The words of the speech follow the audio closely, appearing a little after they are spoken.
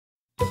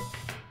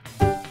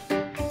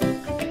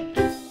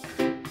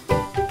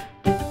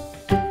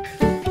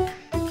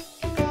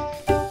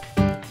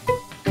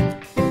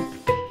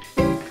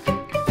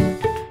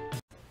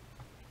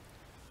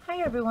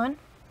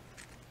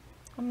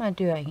going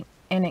to do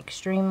an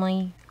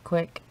extremely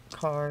quick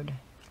card.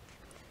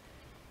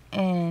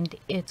 And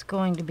it's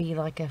going to be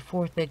like a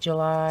 4th of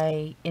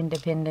July,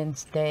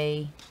 Independence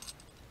Day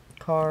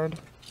card.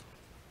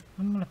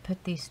 I'm going to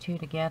put these two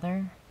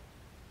together.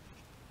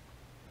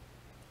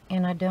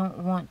 And I don't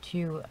want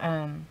to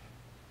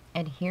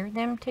adhere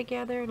them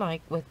together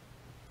like with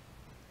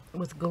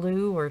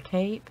glue or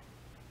tape.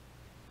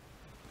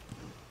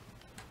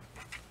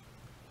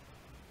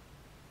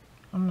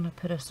 I'm going to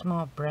put a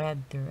small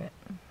brad through it.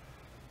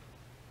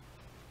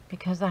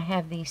 Because I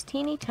have these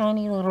teeny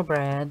tiny little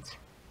brads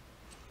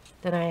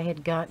that I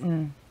had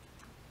gotten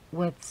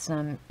with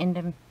some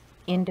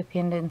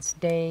Independence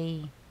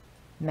Day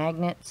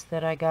magnets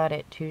that I got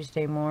at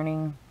Tuesday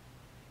Morning.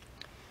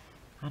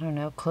 I don't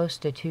know, close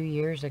to 2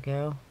 years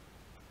ago.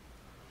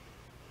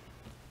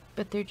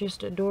 But they're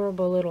just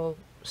adorable little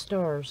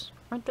stars.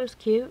 Aren't those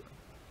cute?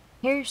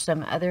 Here's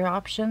some other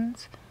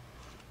options.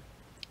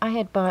 I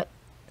had bought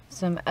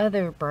some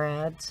other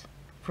brads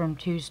from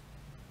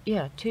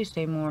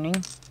Tuesday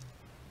Morning.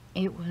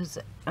 It was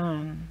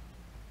a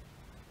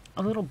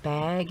little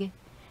bag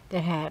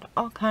that had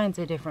all kinds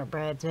of different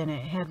brads in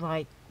it. It had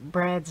like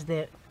brads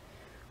that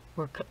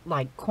were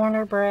like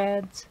corner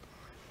brads,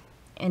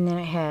 and then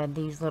it had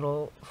these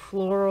little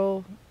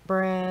floral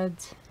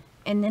brads,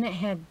 and then it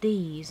had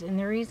these. And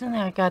the reason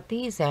that I got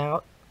these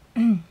out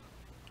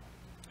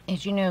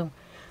is, you know,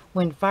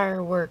 when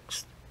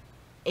fireworks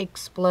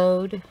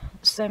explode,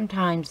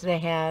 sometimes they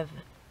have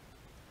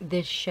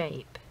this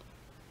shape.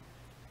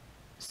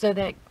 So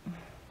that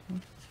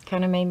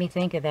kind of made me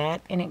think of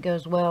that, and it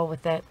goes well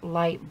with that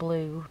light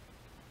blue.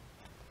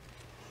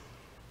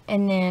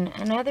 And then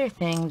another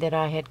thing that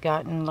I had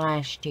gotten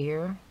last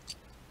year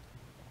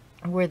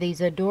were these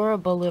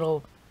adorable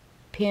little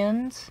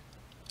pins.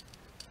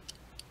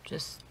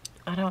 Just,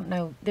 I don't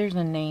know, there's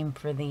a name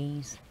for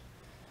these,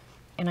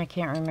 and I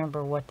can't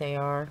remember what they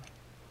are.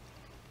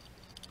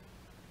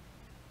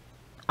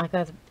 I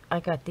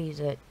got these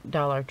at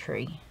Dollar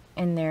Tree,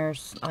 and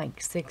there's like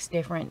 6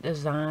 different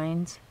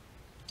designs.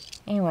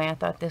 Anyway, I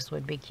thought this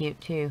would be cute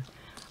too.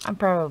 I'm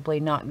probably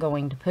not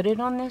going to put it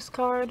on this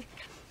card,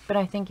 but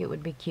I think it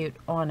would be cute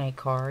on a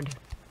card.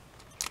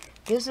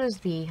 This is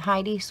the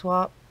Heidi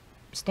Swapp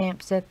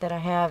stamp set that I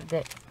have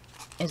that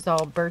is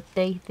all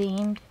birthday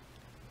themed.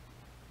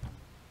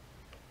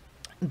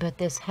 But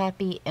this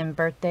happy and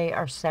birthday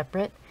are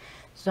separate.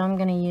 So I'm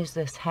going to use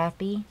this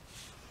happy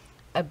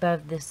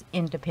above this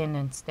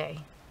Independence Day.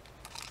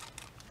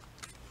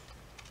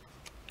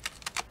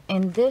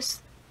 And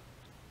this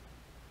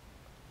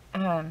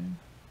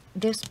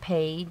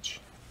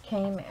page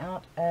came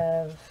out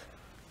of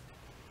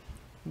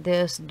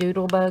this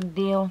Doodlebug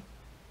deal,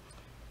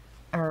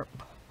 or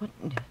what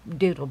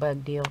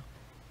Doodlebug deal?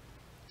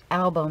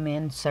 Album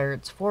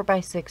inserts,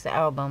 4x6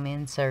 album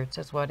inserts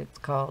is what it's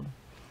called.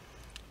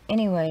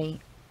 Anyway,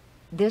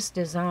 this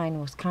design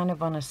was kind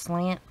of on a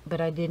slant,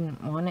 but I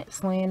didn't want it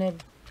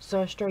slanted,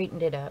 so I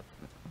straightened it up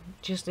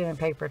just in a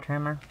paper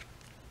trimmer.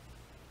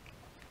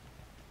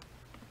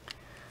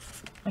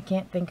 I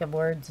can't think of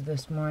words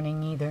this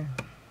morning either.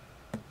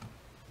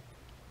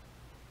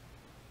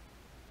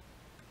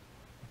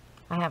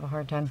 I have a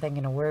hard time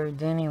thinking of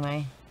words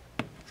anyway.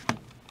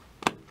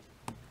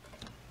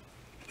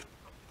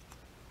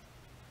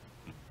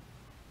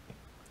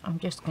 I'm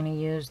just going to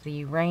use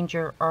the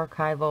Ranger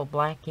Archival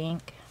black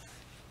ink.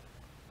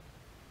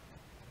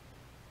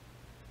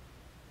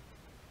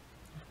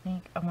 I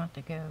think I want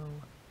to go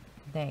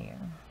there.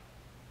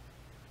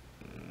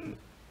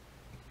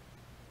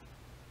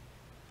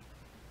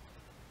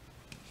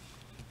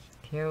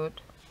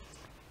 Cute.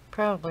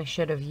 Probably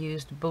should have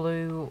used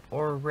blue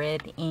or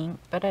red ink,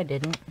 but I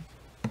didn't.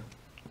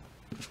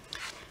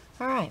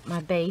 Alright,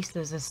 my base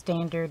is a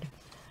standard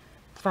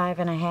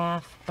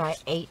 5.5 by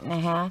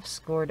 8.5,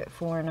 scored at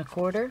 4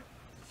 1/4.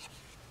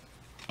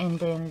 And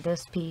then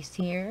this piece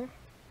here,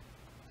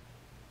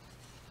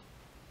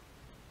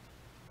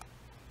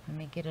 let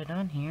me get it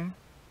on here,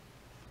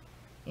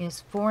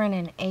 is 4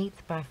 1/8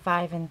 by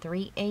 5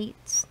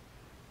 3/8.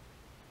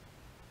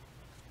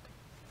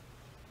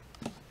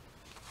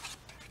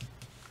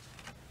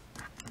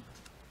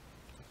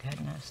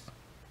 Goodness.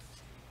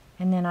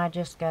 And then I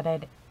just got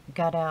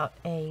out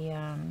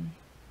a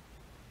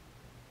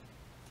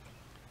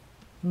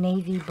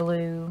navy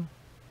blue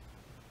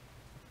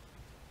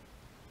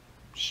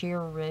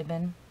sheer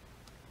ribbon.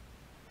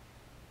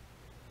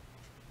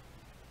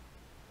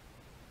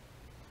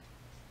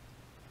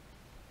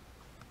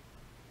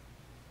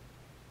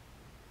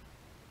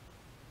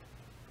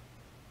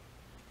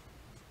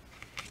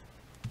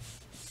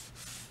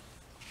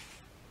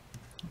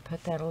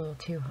 Put that a little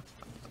too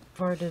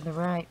far to the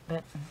right,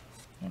 but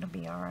it'll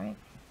be alright.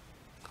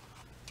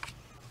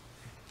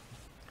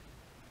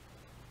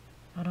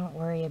 I don't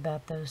worry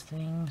about those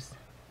things.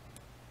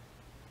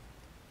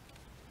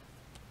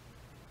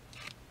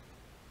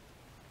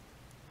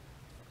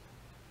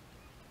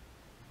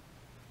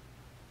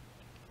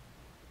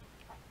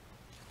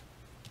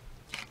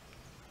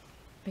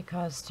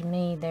 Because to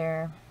me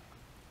they're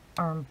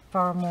are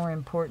far more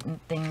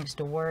important things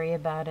to worry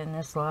about in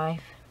this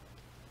life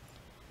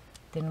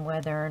than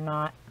whether or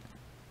not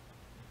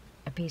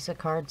a piece of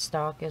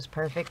cardstock is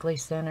perfectly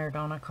centered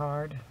on a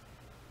card.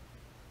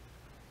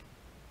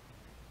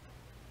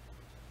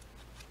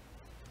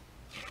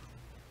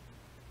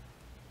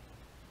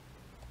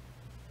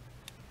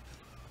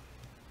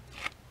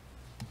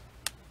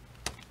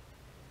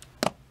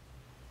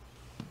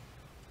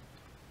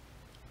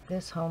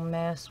 This whole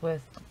mess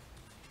with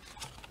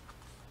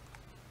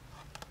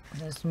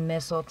this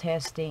missile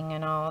testing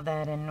and all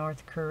that in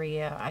North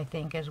Korea, I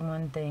think, is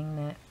one thing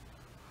that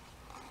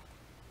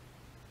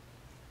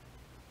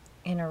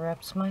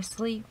interrupts my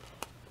sleep,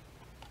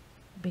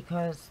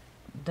 because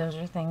those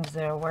are things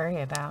that I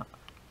worry about,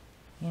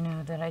 you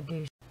know, that I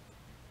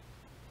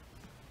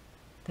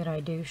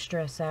do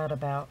stress out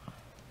about,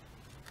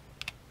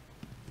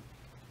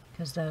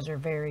 because those are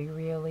very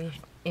real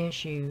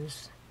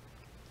issues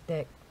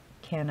that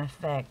can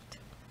affect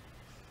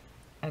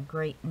a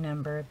great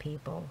number of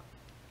people.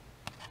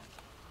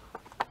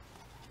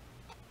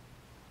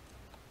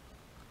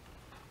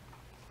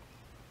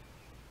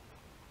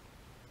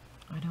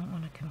 I don't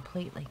want to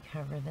completely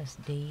cover this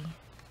D.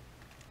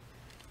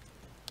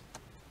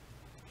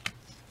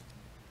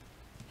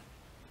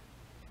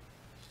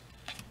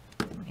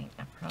 Wait,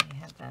 I probably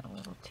have that a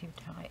little too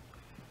tight.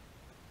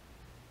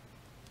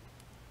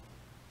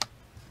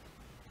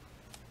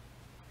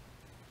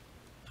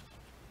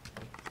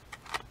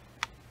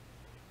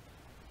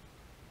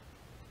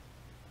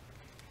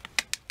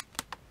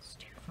 It's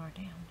too far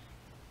down.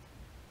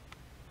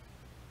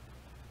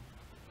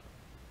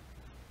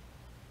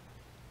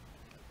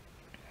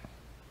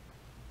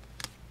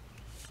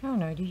 I don't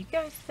know, do you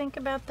guys think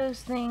about those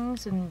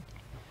things and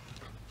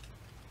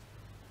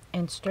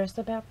stress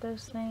about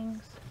those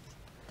things?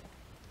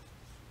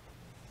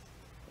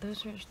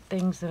 Those are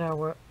things that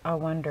I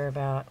wonder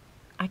about.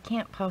 I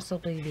can't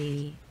possibly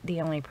be the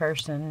only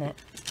person that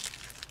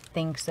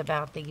thinks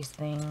about these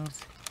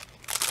things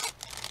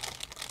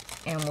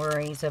and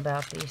worries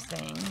about these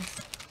things.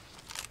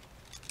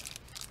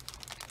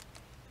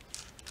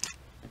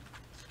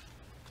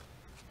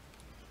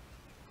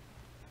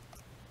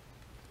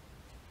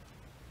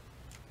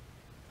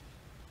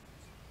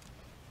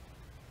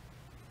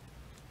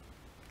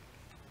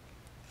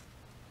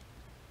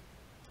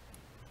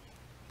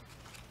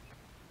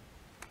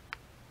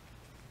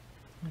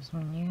 Because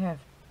when you have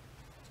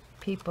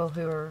people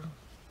who are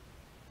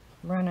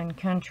running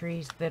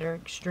countries that are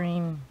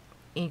extreme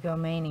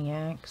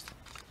egomaniacs,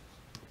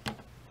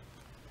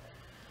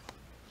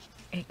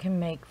 it can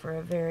make for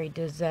a very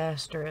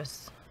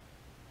disastrous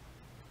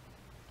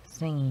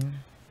scene,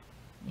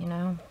 you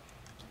know?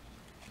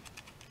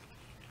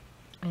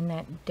 And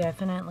that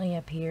definitely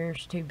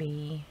appears to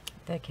be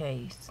the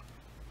case.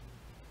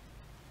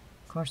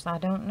 Of course, I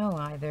don't know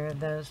either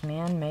of those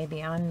men.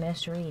 Maybe I'm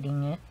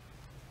misreading it.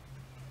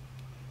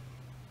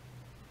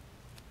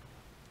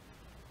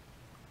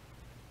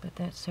 But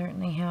that's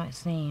certainly how it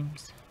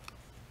seems.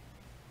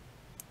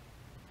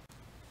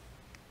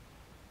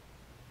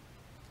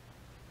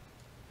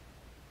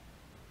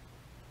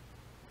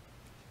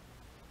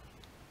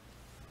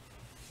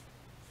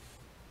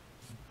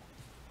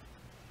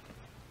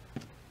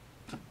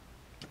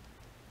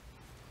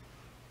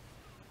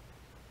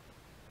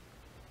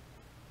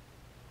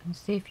 And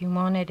see, if you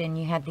wanted and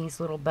you had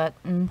these little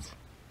buttons,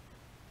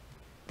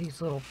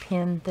 these little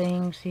pin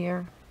things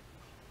here,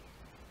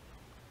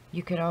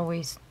 you could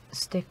always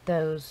stick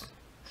those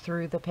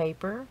through the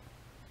paper.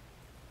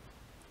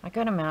 I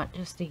got them out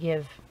just to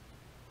give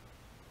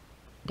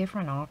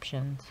different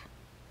options.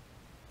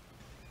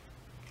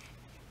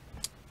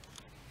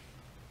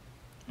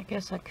 I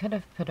guess I could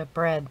have put a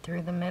bread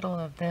through the middle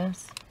of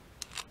this.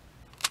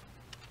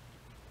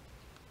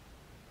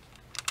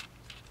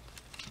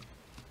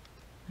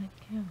 Like,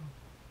 yeah.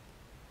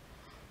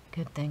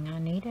 Good thing I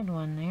needed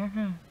one there,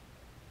 huh?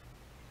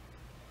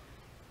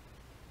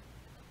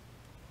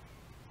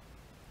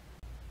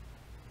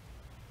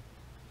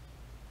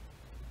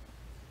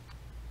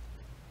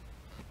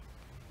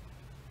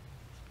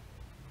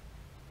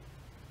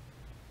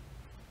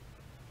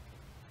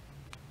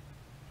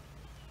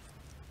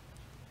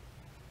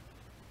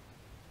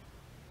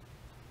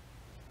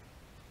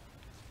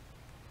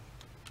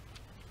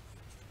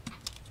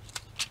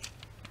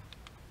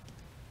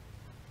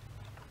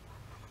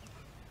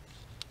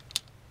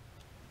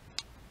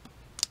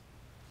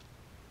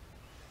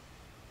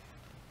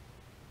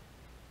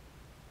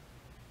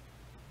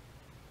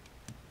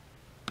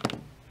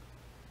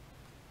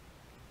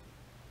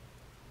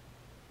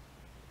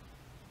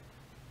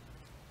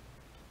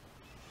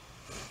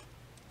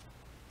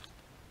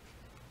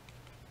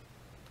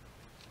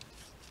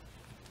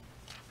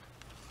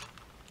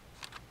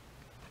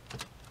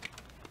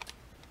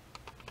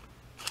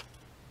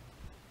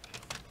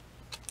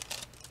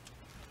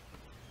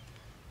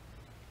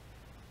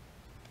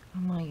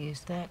 I'm going to use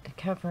that to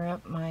cover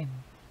up my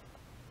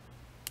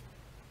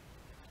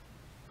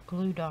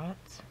glue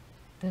dots.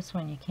 This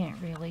one you can't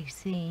really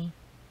see.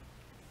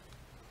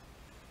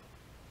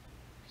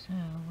 So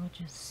we'll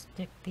just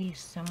stick these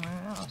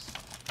somewhere else.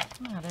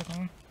 Come out of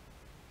there.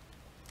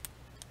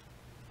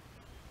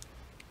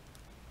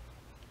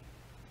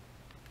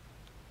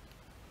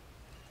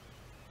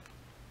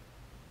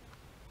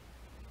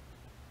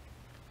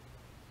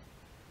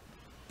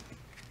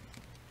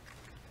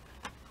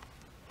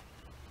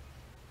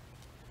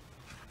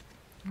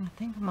 I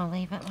think I'm going to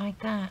leave it like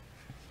that.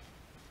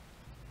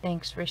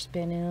 Thanks for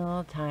spending a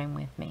little time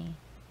with me.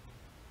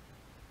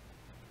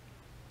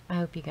 I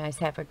hope you guys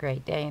have a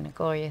great day and a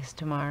glorious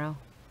tomorrow.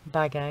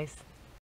 Bye, guys.